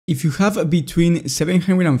If you have between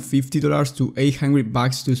 $750 to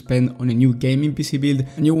 $800 to spend on a new gaming PC build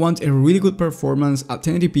and you want a really good performance at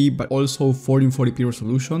 1080p but also 1440p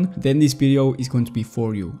resolution, then this video is going to be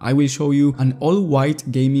for you. I will show you an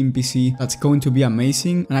all-white gaming PC that's going to be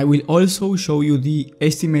amazing, and I will also show you the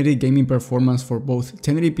estimated gaming performance for both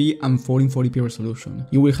 1080p and 1440p resolution.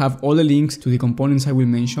 You will have all the links to the components I will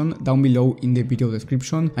mention down below in the video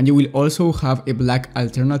description, and you will also have a black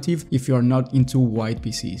alternative if you are not into white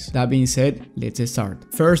PCs. That being said, let's start.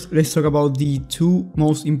 First, let's talk about the two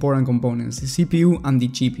most important components, the CPU and the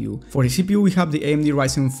GPU. For the CPU, we have the AMD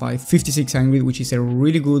Ryzen 5 5600, which is a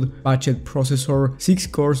really good budget processor, 6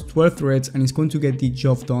 cores, 12 threads, and it's going to get the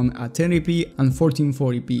job done at 1080p and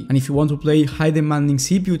 1440p. And if you want to play high demanding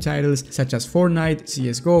CPU titles such as Fortnite,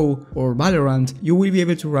 CSGO, or Valorant, you will be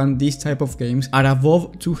able to run this type of games at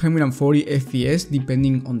above 240 FPS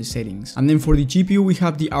depending on the settings. And then for the GPU, we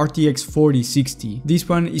have the RTX 4060. This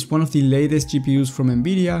one is one of the latest GPUs from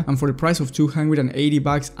Nvidia, and for the price of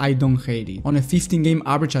 $280, I don't hate it. On a 15 game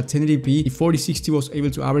average at 1080p, the 4060 was able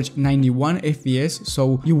to average 91 FPS,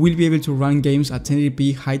 so you will be able to run games at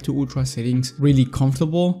 1080p high to ultra settings really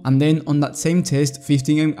comfortable. And then on that same test,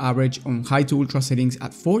 15 game average on high to ultra settings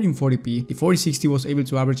at 1440p, the 4060 was able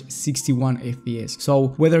to average 61 FPS. So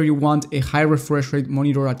whether you want a high refresh rate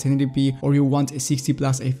monitor at 1080p or you want a 60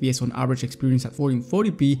 plus FPS on average experience at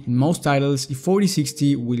 1440p, in most titles, the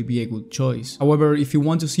 4060 will be a good choice. However, if you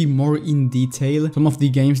want to see more in detail some of the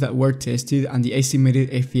games that were tested and the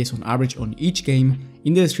estimated FPS on average on each game,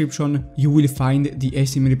 in the description, you will find the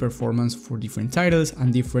estimated performance for different titles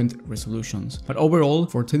and different resolutions. But overall,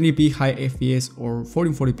 for 1080p high FPS or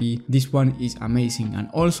 1440p, this one is amazing. And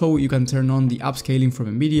also, you can turn on the upscaling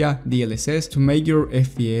from Nvidia, DLSS, to make your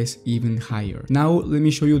FPS even higher. Now, let me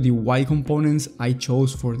show you the white components I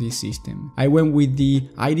chose for this system. I went with the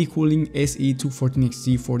ID Cooling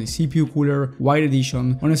SE214XT for the CPU cooler, white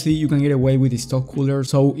edition. Honestly, you can get away with the stock cooler,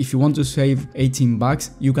 so if you want to save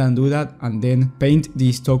 $18, you can do that and then paint the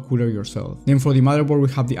stock cooler yourself. Then for the motherboard, we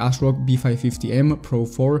have the ASRock B550M Pro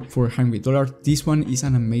 4 for $100. This one is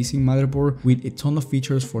an amazing motherboard with a ton of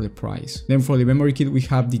features for the price. Then for the memory kit, we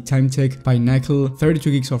have the Timetech Pinnacle 32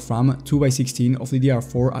 gigs of RAM, 2x16 of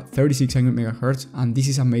DDR4 at 3600 MHz, and this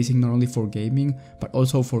is amazing not only for gaming but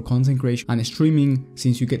also for content creation and streaming,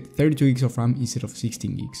 since you get 32 gigs of RAM instead of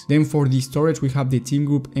 16 gigs. Then for the storage, we have the Team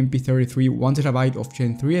Group MP33 1TB of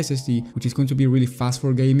Gen 3 SSD, which is going to be really fast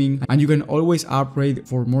for gaming, and you can always upgrade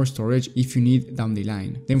for more storage if you need down the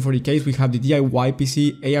line. Then for the case, we have the DIY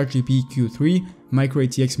PC ARGB Q3 Micro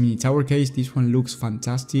ATX mini tower case. This one looks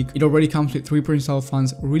fantastic. It already comes with 3 pre-installed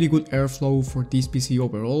fans, really good airflow for this PC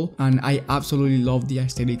overall, and I absolutely love the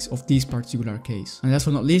aesthetics of this particular case. And last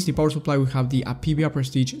but not least, the power supply, we have the Apivia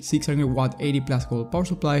Prestige 600 watt 80 plus gold power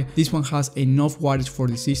supply. This one has enough wattage for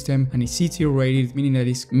the system and is CTO rated,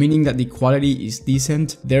 meaning that the quality is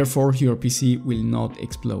decent, therefore your PC will not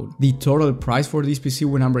explode. The total price for this PC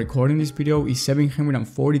when I'm recording this video is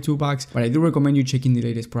 $742, but I do recommend you checking the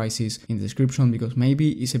latest prices in the description because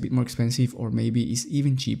maybe it's a bit more expensive or maybe it's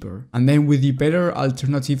even cheaper. And then with the better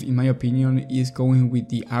alternative, in my opinion, is going with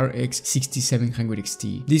the RX 6700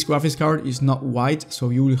 XT. This graphics card is not white, so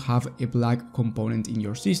you will have a black component in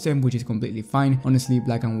your system, which is completely fine. Honestly,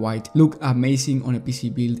 black and white look amazing on a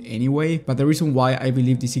PC build anyway, but the reason why I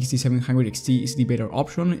believe the 6700 XT is the better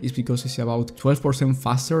option is because it's about 12%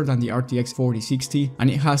 faster than the RTX 4060 and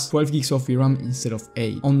it has 12 gigs of VRAM instead of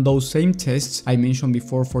 8. On those same tests I mentioned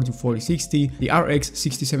before for the 4060, the RX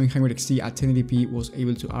 6700 XT at 1080p was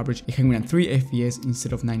able to average 103 FPS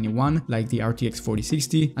instead of 91 like the RTX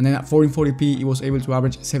 4060, and then at 1440p it was able to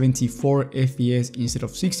average 74 FPS instead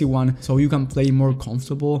of 61, so you can play more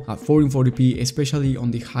comfortable at 1440p, especially on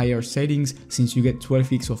the higher settings, since you get 12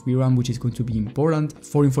 gigs of VRAM, which is going to be important,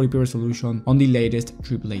 1440p resolution on the latest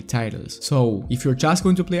AAA titles. So if you're just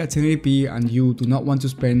going to play at 1080p and you do not want to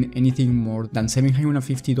spend anything more than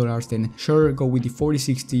 $750, then sure, go with the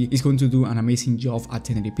 4060. It's going to do an amazing job at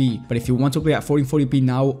 1080p. But if you want to play at 1440p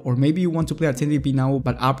now, or maybe you want to play at 1080p now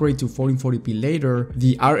but upgrade to 1440p later,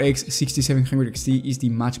 the RX 6700 XT is the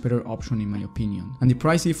much better option in my opinion. And the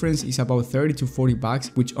price difference is about $30 to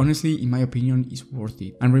 $40, which honestly in my opinion is worth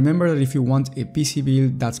it. And remember that if you want a PC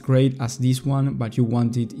build that's great as this one but you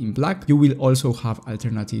want it in black, you will also have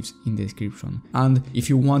alternatives in the description. And if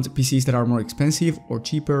you want PCs that are more expensive or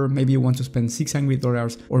cheaper, maybe you want to spend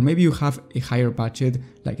 $600, or maybe you have a higher budget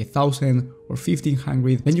like $1,000 or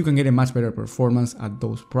 1500, then you can get a much better performance at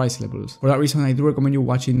those price levels. For that reason, I do recommend you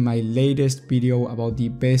watching my latest video about the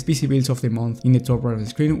best PC builds of the month in the top right of the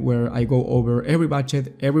screen, where I go over every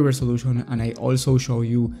budget, every resolution, and I also show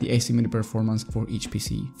you the estimated performance for each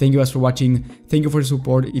PC. Thank you guys for watching. Thank you for the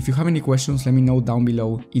support. If you have any questions, let me know down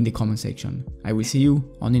below in the comment section. I will see you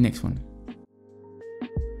on the next one.